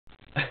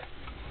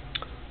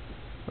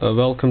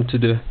Welcome to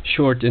the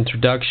short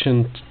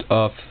introduction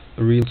of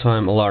a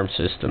real-time alarm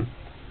system.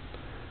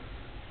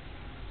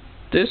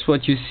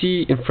 What you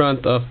see in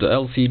front of the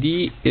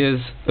LCD is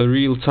a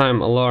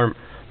real-time alarm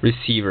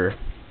receiver.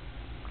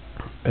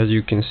 As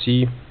you can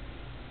see,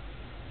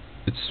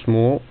 it's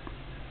small.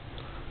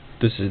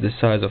 This is the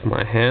size of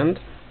my hand.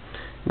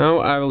 Now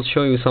I will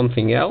show you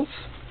something else,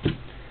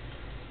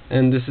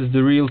 and this is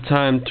the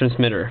real-time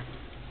transmitter.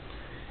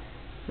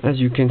 As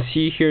you can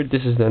see here,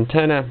 this is the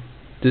antenna.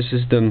 This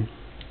is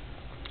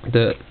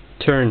the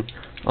turn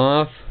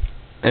off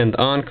and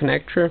on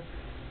connector.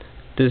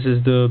 This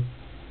is the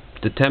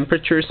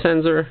temperature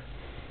sensor.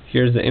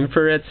 Here's the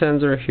infrared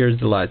sensor. Here's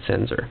the light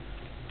sensor.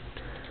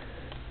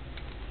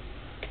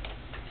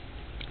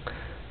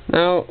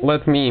 Now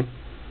let me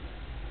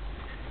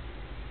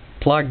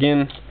plug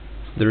in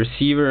the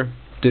receiver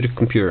to the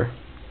computer.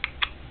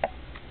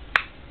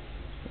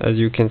 As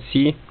you can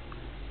see,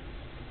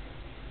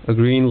 a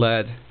green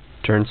LED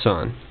turns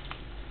on.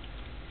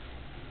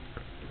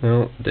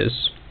 Now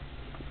this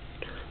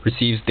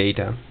receives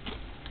data.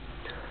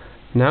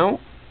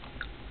 Now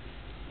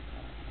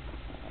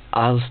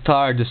I'll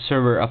start the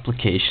server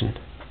application.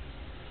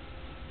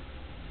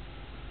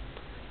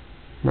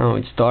 Now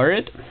it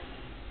started.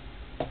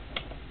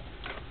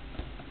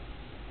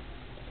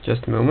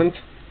 Just a moment.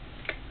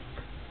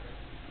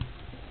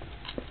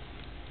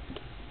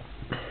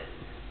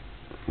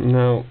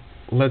 Now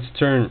let's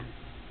turn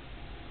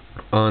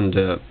on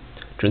the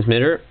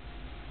transmitter.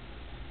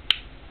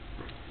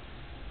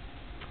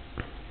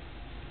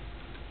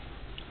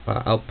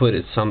 I'll put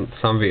it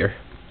somewhere.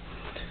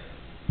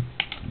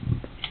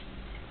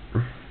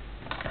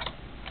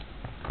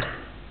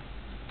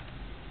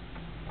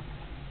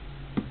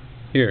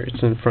 Here,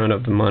 it's in front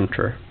of the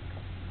monitor.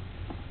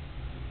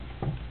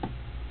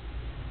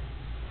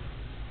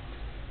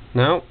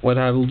 Now, what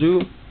I will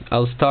do,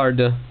 I'll start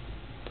the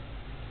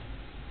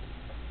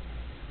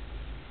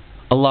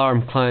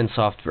alarm client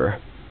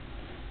software.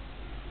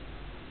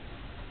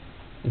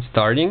 It's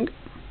starting.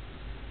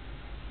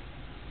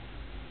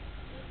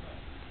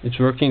 It's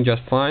working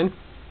just fine.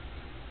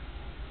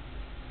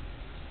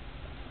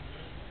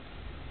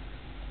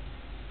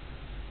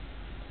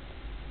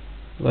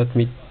 Let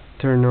me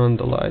turn on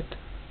the light.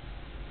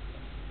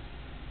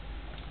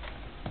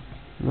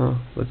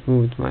 Now, let's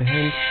move it with my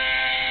hand.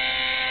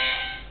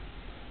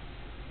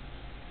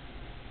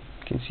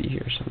 You can see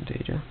here some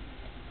data.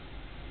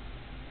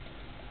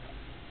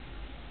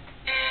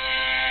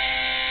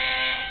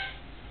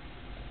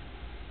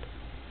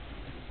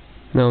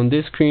 Now on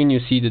this screen you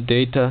see the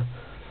data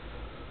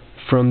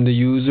from the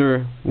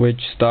user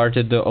which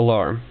started the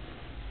alarm.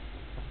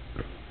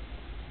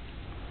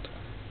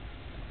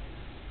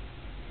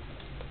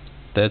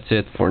 That's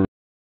it for now.